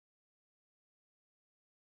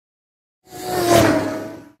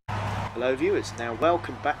Hello viewers, now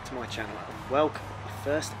welcome back to my channel and welcome to the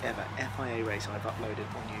first ever FIA race I've uploaded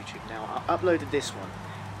on YouTube. Now I uploaded this one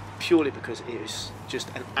purely because it was just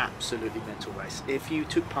an absolutely mental race. If you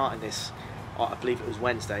took part in this, I believe it was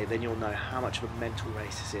Wednesday, then you'll know how much of a mental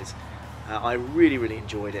race this is. I really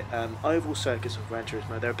enjoyed it. Oval Circus and Gran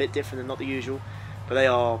Turismo, they're a bit different than not the usual, but they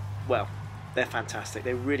are, well, they're fantastic.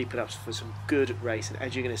 They really put up for some good racing.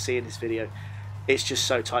 As you're going to see in this video, it's just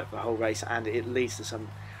so tight for the whole race and it leads to some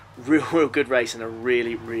real good race and a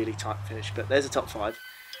really tight finish. But there's a top 5.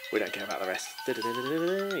 We don't care about the rest. Yeah, we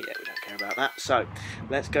don't care about that. So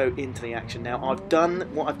let's go into the action now.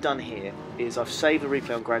 What I've done here is I've saved the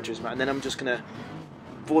replay on Gran Turismo, and then I'm just going to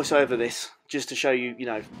voice over this just to show you,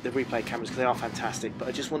 the replay cameras, because they are fantastic. But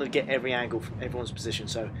I just wanted to get every angle from everyone's position.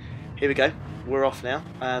 So here we go. We're off now.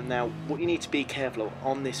 Now what you need to be careful of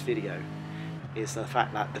on this video is the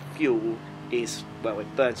fact that the fuel is, well,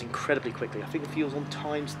 it burns incredibly quickly. I think the fuel's on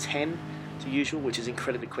times 10 to usual, which is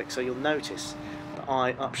incredibly quick. So you'll notice that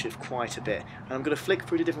I upshift quite a bit, and I'm going to flick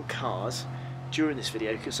through the different cars during this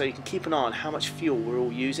video so you can keep an eye on how much fuel we're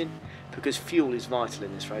all using, because fuel is vital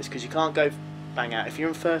in this race, because you can't go bang out. If you're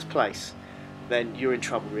in first place, then you're in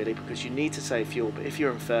trouble really, because you need to save fuel. But if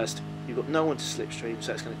you're in first, you've got no one to slipstream,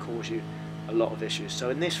 so it's going to cause you a lot of issues. So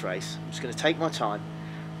in this race, I'm just going to take my time.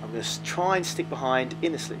 I'm going to try and stick behind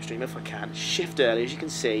in the slipstream if I can. Shift early, as you can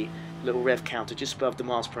see, little rev counter just above the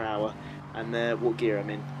miles per hour, and what gear I'm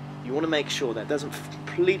in. You want to make sure that it doesn't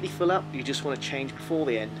completely fill up. You just want to change before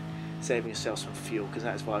the end, saving yourself some fuel, because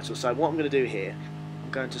that is vital. So what I'm going to do here, I'm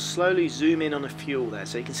going to slowly zoom in on the fuel there.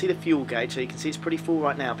 So you can see the fuel gauge, so you can see it's pretty full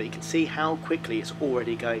right now, but you can see how quickly it's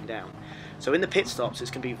already going down. So in the pit stops, it's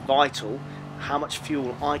going to be vital how much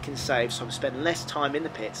fuel I can save, so I'm spending less time in the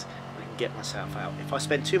pits, get myself out. If I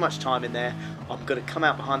spend too much time in there, I'm going to come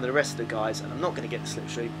out behind the rest of the guys and I'm not going to get the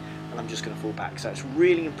slipstream, and I'm just going to fall back. So it's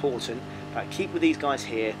really important that I keep with these guys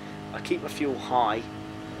here, I keep my fuel high,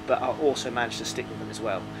 but I also manage to stick with them as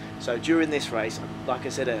well. So during this race, like I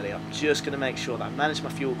said earlier, I'm just going to make sure that I manage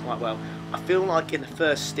my fuel quite well. I feel like in the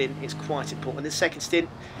first stint it's quite important. In the second stint,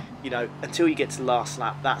 until you get to the last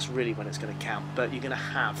lap, that's really when it's going to count. But you're going to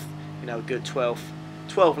have, a good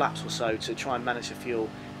 12 laps or so to try and manage the fuel.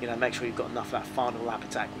 Make sure you've got enough for that final lap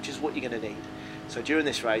attack, which is what you're going to need. So during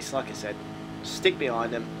this race, like I said, stick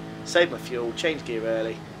behind them, save my fuel, change gear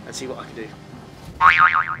early, and see what I can do.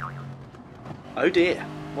 Oh dear,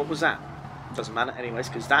 what was that? Doesn't matter anyways,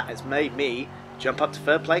 because that has made me jump up to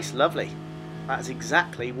third place. Lovely. That is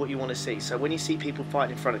exactly what you want to see. So when you see people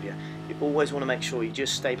fighting in front of you, you always want to make sure you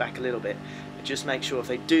just stay back a little bit, and just make sure if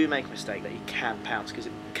they do make a mistake that you can pounce, because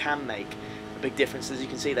it can make a big difference. As you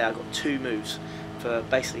can see there, I've got 2 moves for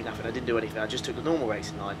basically nothing. I didn't do anything. I just took the normal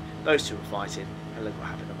racing line. Those 2 were fighting, and look what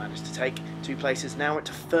happened. I managed to take 2 places. Now we're at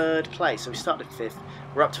to 3rd place. So we started 5th.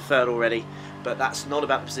 We're up to 3rd already, but that's not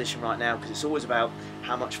about the position right now, because it's always about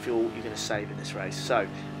how much fuel you're going to save in this race. So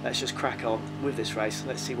let's just crack on with this race.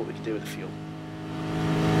 Let's see what we can do with the fuel.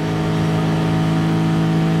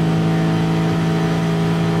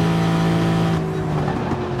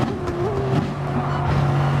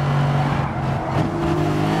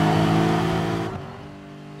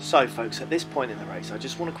 So folks, at this point in the race, I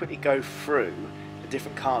just want to quickly go through the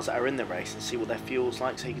different cars that are in the race and see what their fuel's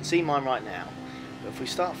like. So you can see mine right now, but if we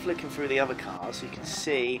start flicking through the other cars, you can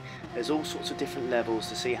see there's all sorts of different levels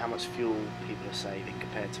to see how much fuel people are saving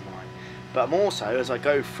compared to mine. But I'm also, as I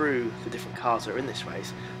go through the different cars that are in this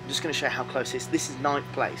race, I'm just going to show how close it is. This is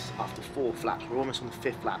 9th place after 4 laps. We're almost on the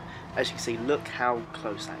 5th lap. As you can see, look how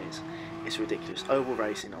close that is. It's ridiculous. Oval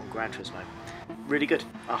racing on Gran Turismo. Really good.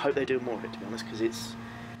 I hope they do more of it, to be honest, because it's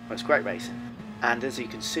great racing. And as you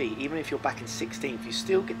can see, even if you're back in 16th, you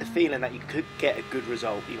still get the feeling that you could get a good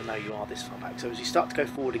result even though you are this far back. So as you start to go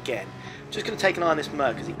forward again, I'm just going to take an eye on this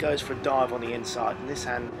Merc as he goes for a dive on the inside, and this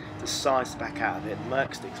hand decides to back out of it.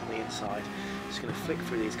 Merc sticks on the inside. Just going to flick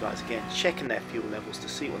through these guys again, checking their fuel levels to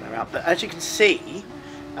see when they're out. But as you can see,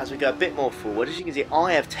 as we go a bit more forward, as you can see,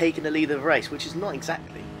 I have taken the lead of the race, which is not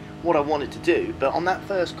exactly what I wanted to do, but on that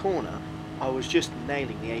first corner I was just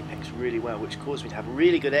nailing the apex really well, which caused me to have a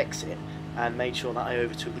really good exit and made sure that I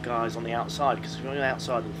overtook the guys on the outside, because if you're on the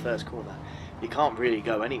outside in the first corner, you can't really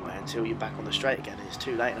go anywhere until you're back on the straight again, and it's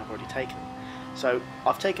too late and I've already taken them. So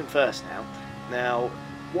I've taken first now. Now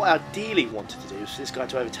what I ideally wanted to do was for this guy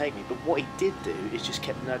to overtake me, but what he did do is just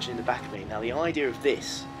kept nudging in the back of me. Now the idea of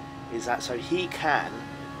this is that so he can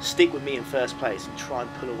stick with me in first place and try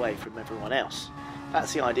and pull away from everyone else.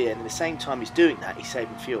 That's the idea, and at the same time he's doing that, he's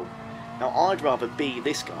saving fuel. Now I'd rather be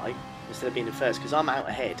this guy instead of being in first, because I'm out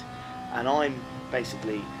ahead and I'm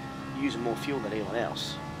basically using more fuel than anyone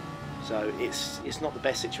else. So it's not the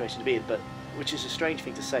best situation to be in, but which is a strange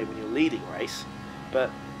thing to say when you're leading a race, but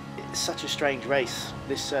it's such a strange race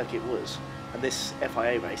this circuit was, and this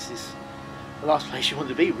FIA race is the last place you wanted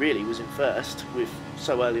to be really was in first with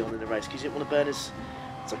so early on in the race, because you didn't want to burn as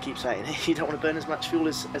I keep saying, you don't want to burn as much fuel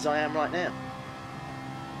as I am right now.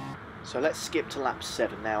 So let's skip to lap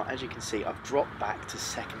 7 now. As you can see, I've dropped back to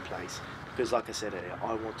second place because, like I said earlier,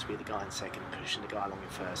 I want to be the guy in second, pushing the guy along in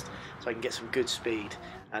first, so I can get some good speed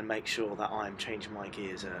and make sure that I'm changing my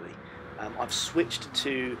gears early. I've switched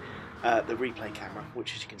to the replay camera,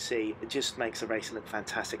 which, as you can see, it just makes the racing look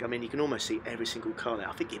fantastic. I mean, you can almost see every single car there.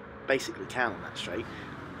 I think you basically can on that straight.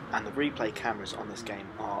 And the replay cameras on this game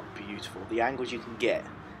are beautiful. The angles you can get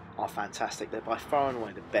are fantastic. They're by far and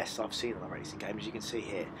away the best I've seen on a racing game, as you can see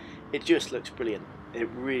here. It just looks brilliant. It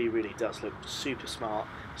really, really does look super smart,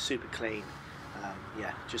 super clean.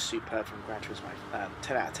 Yeah, just superb from Gran Turismo.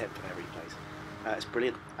 10 out of 10 for their replays. It's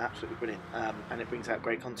brilliant, absolutely brilliant, and it brings out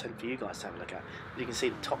great content for you guys to have a look at. You can see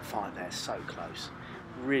the top 5 there, so close,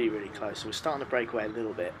 really, really close. So we're starting to break away a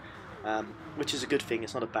little bit, which is a good thing.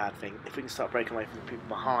 It's not a bad thing. If we can start breaking away from the people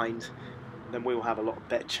behind, then we will have a lot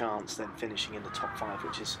better chance than finishing in the top 5,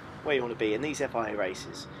 which is where you want to be in these FIA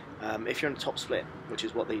races. If you're in the top split, which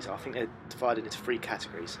is what these are, I think they're divided into 3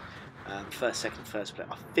 categories. First, second, third split.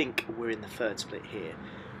 I think we're in the 3rd split here.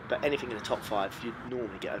 But anything in the top 5, you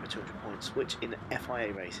normally get over 200 points, which in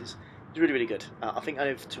FIA races is really, really good. I think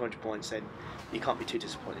over 200 points, then you can't be too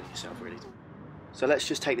disappointed in yourself, really. So let's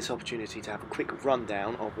just take this opportunity to have a quick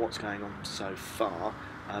rundown of what's going on so far.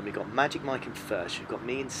 We've got Magic Mike in first, we've got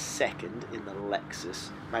me in second in the Lexus,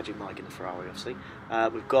 Magic Mike in the Ferrari obviously.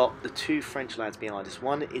 We've got the 2 French lads behind us.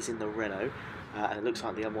 One is in the Renault, and it looks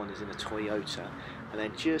like the other one is in a Toyota. And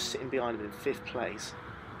then just sitting behind him in 5th place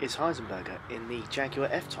is Heisenberger in the Jaguar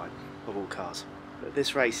F-Type of all cars. But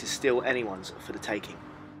this race is still anyone's for the taking.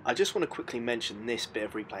 I just want to quickly mention this bit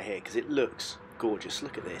of replay here because it looks gorgeous.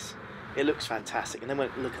 Look at this. It looks fantastic. And then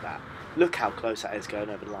look at that. Look how close that is going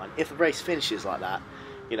over the line. If the race finishes like that,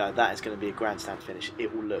 you know, that is going to be a grandstand finish.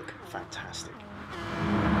 It will look fantastic.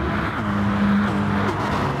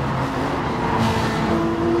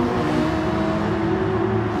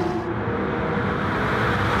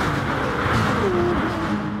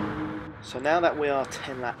 So now that we are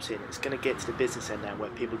 10 laps in, it's going to get to the business end now where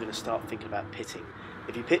people are going to start thinking about pitting.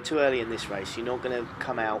 If you pit too early in this race, you're not going to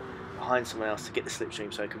come out behind someone else to get the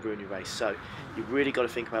slipstream so it can ruin your race. So you've really got to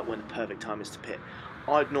think about when the perfect time is to pit.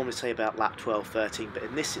 I'd normally say about lap 12, 13, but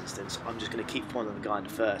in this instance, I'm just going to keep following the guy in the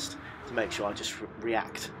first to make sure I just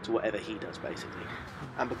react to whatever he does, basically.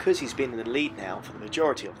 And because he's been in the lead now for the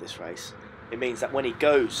majority of this race, it means that when he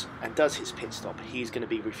goes and does his pit stop, he's going to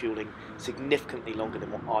be refueling significantly longer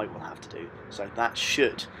than what I will have to do. So that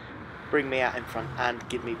should bring me out in front and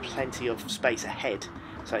give me plenty of space ahead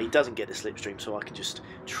so he doesn't get the slipstream, so I can just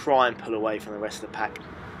try and pull away from the rest of the pack.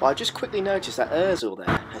 But I just quickly noticed that Ozil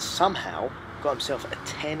there has somehow got himself a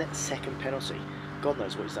 10-second penalty. God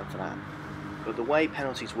knows what he's done for that. But the way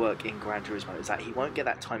penalties work in Gran Turismo is that he won't get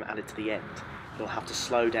that time added to the end. He'll have to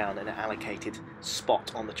slow down in an allocated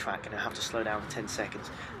spot on the track, and he'll have to slow down for 10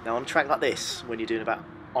 seconds. Now on a track like this, when you're doing about,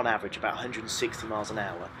 on average, about 160 miles an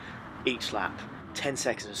hour each lap, 10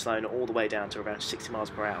 seconds of slowing all the way down to around 60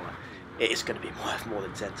 miles per hour, it's going to be worth more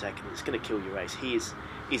than 10 seconds. It's going to kill your race. He's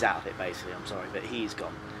out of it, basically. I'm sorry, but he's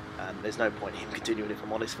gone. There's no point in him continuing. If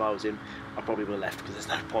I'm honest, if I was him, I probably would have left, because there's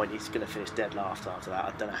no point. He's going to finish dead last after that.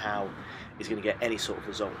 I don't know how he's going to get any sort of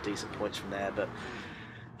result with decent points from there, but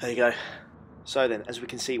there you go. So then, as we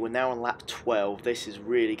can see, we're now on lap 12. This is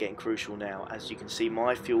really getting crucial now. As you can see,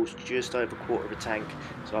 my fuel's just over a quarter of a tank,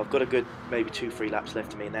 so I've got a good maybe 2-3 laps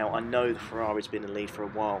left of me. Now, I know the Ferrari's been in the lead for a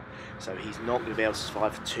while, so he's not going to be able to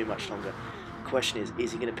survive for too much longer. The question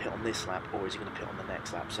is he going to pit on this lap, or is he going to pit on the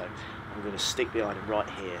next lap? So I'm going to stick behind him right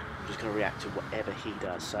here. I'm just going to react to whatever he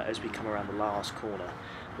does. So as we come around the last corner,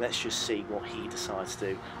 let's just see what he decides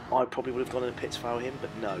to do. I probably would have gone in the pits to follow him,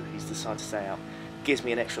 but no, he's decided to stay out. Gives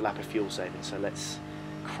me an extra lap of fuel saving, so let's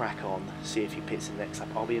crack on, see if he pits in the next lap.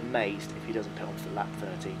 I'll be amazed if he doesn't pit on for lap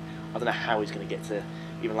 30. I don't know how he's going to get to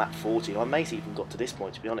even lap 40. I may have even got to this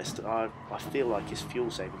point, to be honest. I feel like his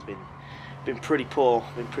fuel saving's been pretty poor,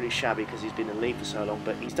 been pretty shabby, because he's been in the lead for so long,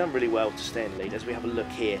 but he's done really well to stay in the lead. As we have a look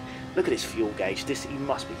here, look at his fuel gauge. He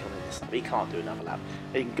must be coming in this lap. He can't do another lap.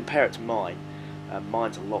 You can compare it to mine.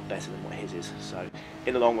 Mine's a lot better than what his is, so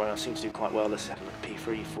in the long run I seem to do quite well. Let's have a look at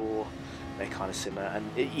P3, 4, they're kind of similar, and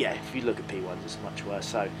yeah, if you look at P1s it's much worse.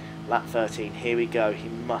 So lap 13, here we go. He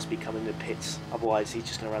must be coming to the pits, otherwise he's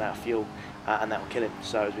just going to run out of fuel, and that will kill him.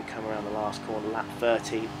 So as we come around the last corner, lap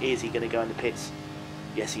 13, is he going to go in the pits?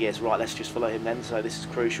 Yes he is. Right, let's just follow him then. So this is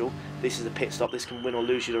crucial. This is a pit stop. This can win or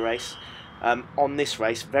lose you the race. On this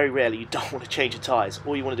race, very rarely you don't want to change your tyres.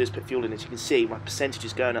 All you want to do is put fuel in. As you can see, my percentage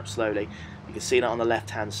is going up slowly. You can see that on the left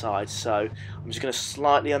hand side, so I'm just going to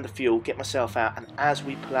slightly under fuel, get myself out, and as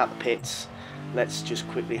we pull out the pits, let's just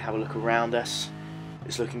quickly have a look around us.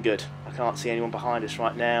 It's looking good. I can't see anyone behind us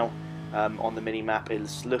right now. On the mini map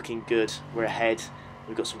it's looking good. We're ahead.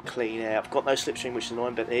 We've got some clean air. I've got no slipstream, which is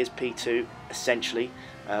annoying, but here's P2 essentially.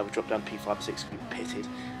 We dropped down P5, 6, we pitted.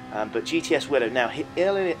 But GTS Willow, now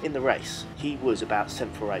earlier in the race he was about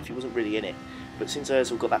 7th or 8th, he wasn't really in it, but since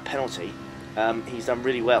Ozil got that penalty, he's done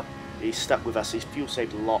really well. He's stuck with us, he's fuel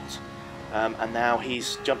saved a lot, and now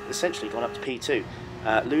he's essentially gone up to P2.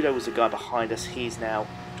 Ludo was the guy behind us, he's now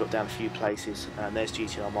dropped down a few places, and there's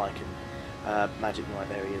GTR Mike and Magic Knight,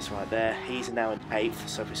 there he is right there. He's now in 8th,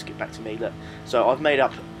 so if we skip back to me, look. So I've made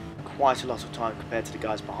up quite a lot of time compared to the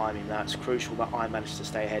guys behind me. Now it's crucial that I managed to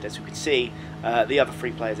stay ahead. As you can see, the other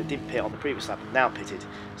 3 players that didn't pit on the previous lap have now pitted.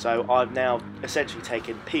 So I've now essentially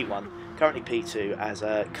taken P1, currently P2, as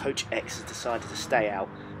Coach X has decided to stay out.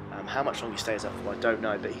 How much longer he stays up for, I don't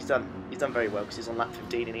know, but he's done very well because he's on lap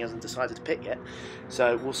 15 and he hasn't decided to pit yet.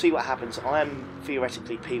 So we'll see what happens. I am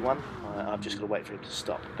theoretically P1. I've just got to wait for him to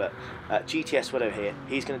stop. But GTS Willow here,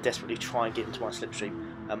 he's going to desperately try and get into my slipstream.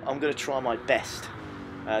 I'm going to try my best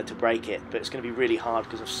to break it, but it's going to be really hard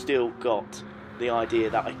because I've still got the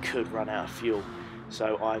idea that I could run out of fuel.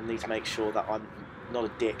 So I need to make sure that I'm not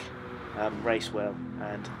a dick, race well,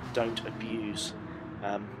 and don't abuse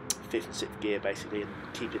 5th and 6th gear basically, and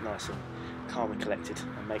keep it nice and calm and collected,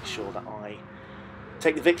 and make sure that I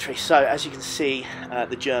take the victory. So as you can see,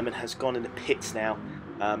 the German has gone in the pits now.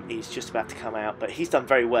 He's just about to come out, but he's done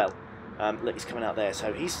very well. Look, he's coming out there,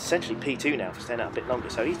 so he's essentially P2 now for staying out a bit longer,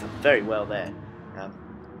 so he's done very well there.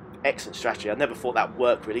 Excellent strategy. I never thought that would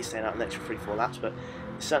work really, staying out an extra 3-4 laps, but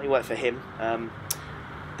it certainly worked for him.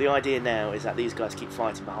 The idea now is that these guys keep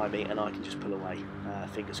fighting behind me and I can just pull away,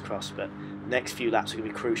 fingers crossed. But next few laps are going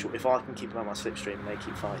to be crucial. If I can keep them on my slipstream and they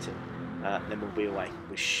keep fighting, then we'll be away.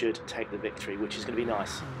 We should take the victory, which is going to be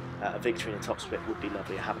nice. A victory in a top split would be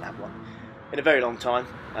lovely. I haven't had one in a very long time,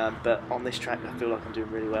 but on this track I feel like I'm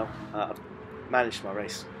doing really well. I've managed my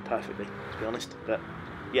race perfectly, to be honest, but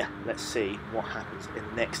yeah, let's see what happens in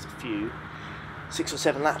the next few 6 or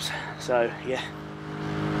 7 laps. So yeah.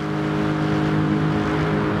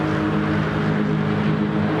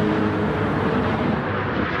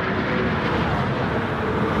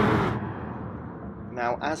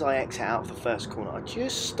 Now, as I exit out of the first corner, I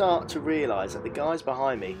just start to realise that the guys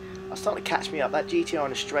behind me are starting to catch me up. That GTR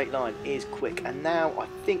in a straight line is quick, and now I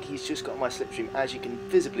think he's just got my slipstream, as you can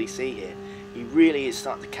visibly see here. He really is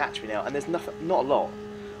starting to catch me now, and there's not a lot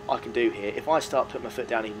I can do here. If I start putting my foot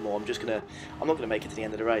down even more, I'm not gonna make it to the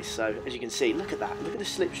end of the race. So as you can see, look at that, look at the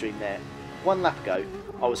slipstream there. 1 lap ago,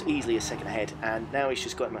 I was easily a second ahead, and now he's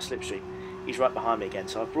just got in my slipstream. He's right behind me again,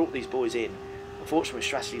 so I've brought these boys in. Unfortunately, my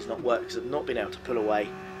strategy has not worked because I've not been able to pull away,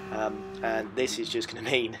 and this is just going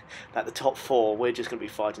to mean that the top 4, we're just going to be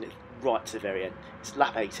fighting it right to the very end. It's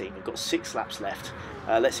lap 18, we've got 6 laps left.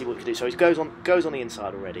 Let's see what we can do. So he goes on the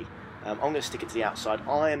inside already. I'm going to stick it to the outside.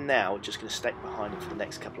 I am now just going to stay behind him for the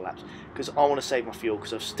next couple of laps because I want to save my fuel,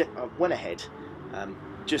 because I went ahead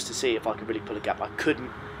just to see if I could really pull a gap. I couldn't.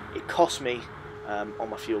 It cost me on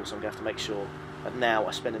my fuel, so I'm going to have to make sure that now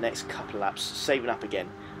I spend the next couple of laps saving up again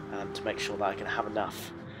to make sure that I can have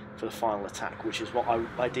enough for the final attack, which is what I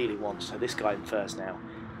ideally want. So this guy in first now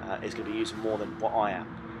is going to be using more than what I am.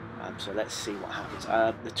 So let's see what happens.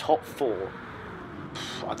 The top 4,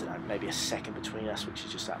 I don't know, maybe a second between us, which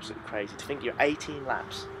is just absolutely crazy. To think you're 18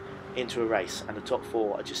 laps into a race and the top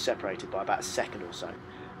 4 are just separated by about a second or so.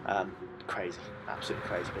 Crazy, absolutely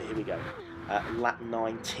crazy. But here we go. Lap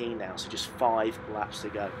 19 now, so just 5 laps to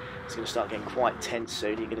go. It's going to start getting quite tense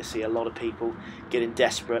soon. You're going to see a lot of people getting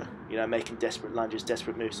desperate, you know, making desperate lunges,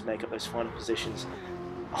 desperate moves to make up those final positions.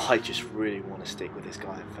 I just really want to stick with this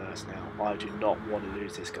guy at first now. I do not want to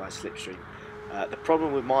lose this guy's slipstream. The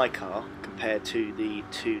problem with my car compared to the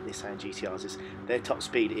 2 Nissan GTRs is their top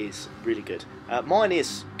speed is really good. Mine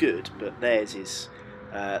is good, but theirs is,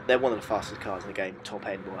 they're one of the fastest cars in the game, top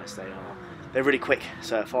end wise. They're really quick,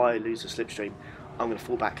 so if I lose the slipstream, I'm going to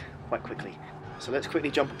fall back quite quickly. So let's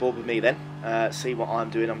quickly jump aboard with me then, see what I'm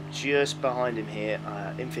doing. I'm just behind him here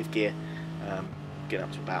in 5th gear, getting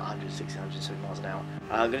up to about 160, 170 miles an hour.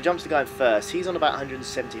 I'm going to jump to the guy in first. He's on about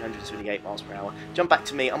 170, 178 miles per hour. Jump back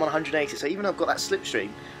to me, I'm on 180, so even though I've got that slipstream,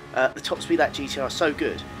 the top speed of that GTR is so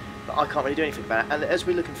good that I can't really do anything about it. And as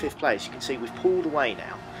we look in 5th place, you can see we've pulled away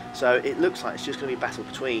now. So it looks like it's just going to be a battle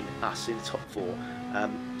between us in the top 4.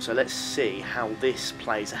 So let's see how this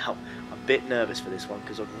plays out. I'm a bit nervous for this one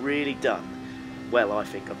because I've really done well, I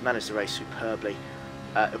think. I've managed the race superbly.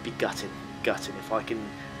 It would be gutting gutting. If I can,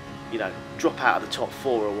 you know, drop out of the top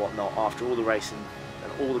 4 or whatnot after all the racing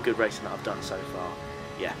and all the good racing that I've done so far,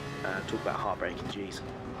 yeah, talk about heartbreaking, jeez.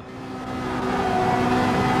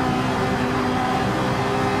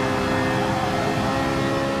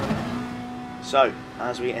 So,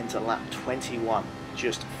 as we enter lap 21,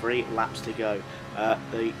 just 3 laps to go.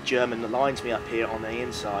 The German lines me up here on the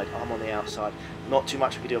inside, I'm on the outside. Not too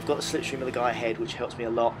much we can do. I've got the slipstream of the guy ahead, which helps me a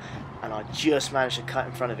lot, and I just managed to cut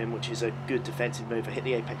in front of him, which is a good defensive move. I hit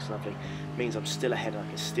the apex lovely, means I'm still ahead and I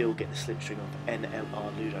can still get the slipstream of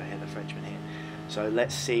NLR Ludo here, the Frenchman here. So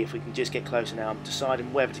let's see if we can just get closer now. I'm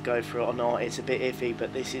deciding whether to go for it or not. It's a bit iffy,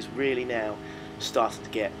 but this is really now starting to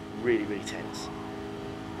get really, really tense.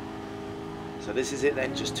 So this is it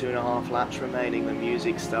then, just 2.5 laps remaining. The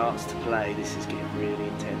music starts to play. This is getting really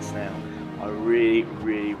intense now. I really,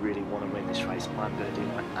 really, really want to win this race. I'm going to do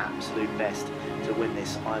my absolute best to win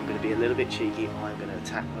this. I'm going to be a little bit cheeky. I'm going to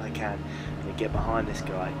attack what I can. I'm going to get behind this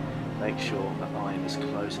guy. Make sure that I am as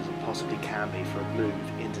close as I possibly can be for a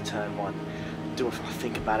move into turn 1. Do if I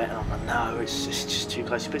think about it and I'm like, no, it's just too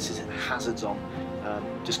close. He puts his hazards on.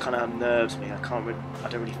 Just kind of unnerves me. I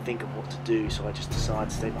don't really think of what to do, so I just decide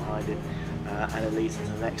to stay behind him, and it leads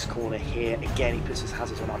into the next corner here. Again, he puts his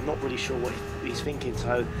hazards on. I'm not really sure what he's thinking,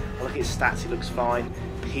 so I look at his stats, he looks fine.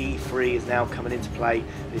 P3 is now coming into play.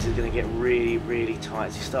 This is going to get really, really tight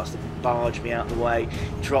as he starts to barge me out of the way,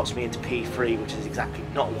 drops me into P3, which is exactly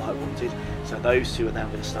not what I wanted. So those two are now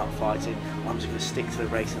going to start fighting. I'm just going to stick to the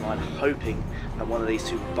racing line, hoping that one of these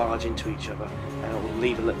two will barge into each other and it will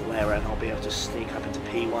leave a little error and I'll be able to sneak up into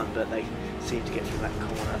P1, but they seem to get through that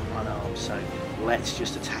corner unarmed. So let's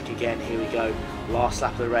just attack again. Here we go. Last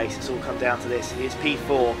lap of the race. It's all come down to this. Here's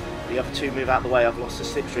P4. The other two move out of the way. I've lost the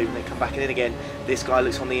slipstream and they come back in again. This guy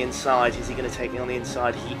looks on the inside. Is he going to take me on the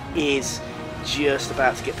inside? He is just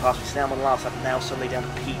about to get past me. So now I'm on the last lap. Now suddenly down to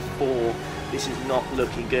P4. This is not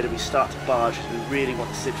looking good, and we start to barge as we really want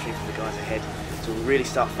the slipstream from the guys ahead. So we really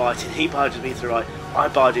start fighting. He barges me to the right, I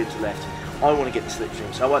barge him to the left. I want to get the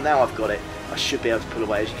slipstream, so now I've got it. I should be able to pull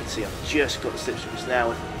away. As you can see, I've just got the slipstreams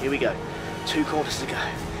now. Here we go. 2 corners to go.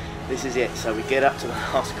 This is it. So we get up to the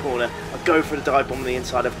last corner. I go for the dive bomb on the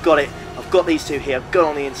inside. I've got it. I've got these two here. I've got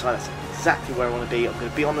on the inside. That's exactly where I want to be. I'm going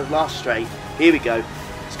to be on the last straight. Here we go.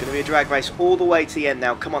 It's going to be a drag race all the way to the end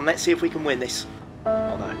now. Come on, let's see if we can win this.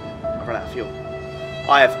 Oh no, I've run out of fuel.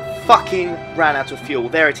 I have fucking ran out of fuel.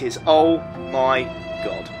 There it is. Oh my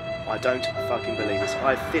god. I don't fucking believe this.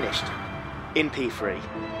 I've finished in P3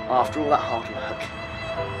 after all that hard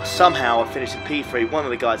work. Somehow I finished in P3. One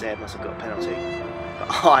of the guys ahead must have got a penalty. But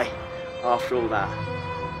after all that,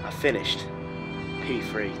 I finished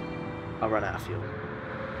P3. I ran out of fuel.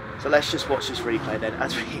 So let's just watch this replay then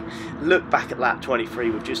as we look back at lap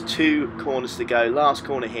 23 with just 2 corners to go. Last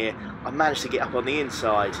corner here, I managed to get up on the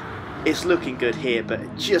inside. It's looking good here,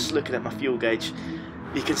 but just looking at my fuel gauge,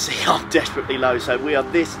 you can see I'm desperately low. So we are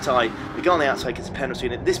this tight. We go on the outside, gets a penalty,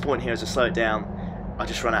 and at this point here, as I slow it down, I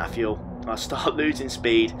just run out of fuel. I start losing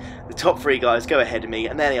speed. The top 3 guys go ahead of me,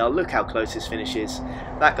 and there they are. Look how close this finish is.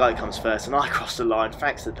 That guy comes first, and I cross the line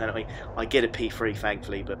thanks to the penalty. I get a P3,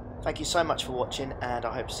 thankfully. But thank you so much for watching, and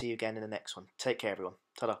I hope to see you again in the next one. Take care, everyone.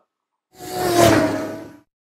 Ta-da.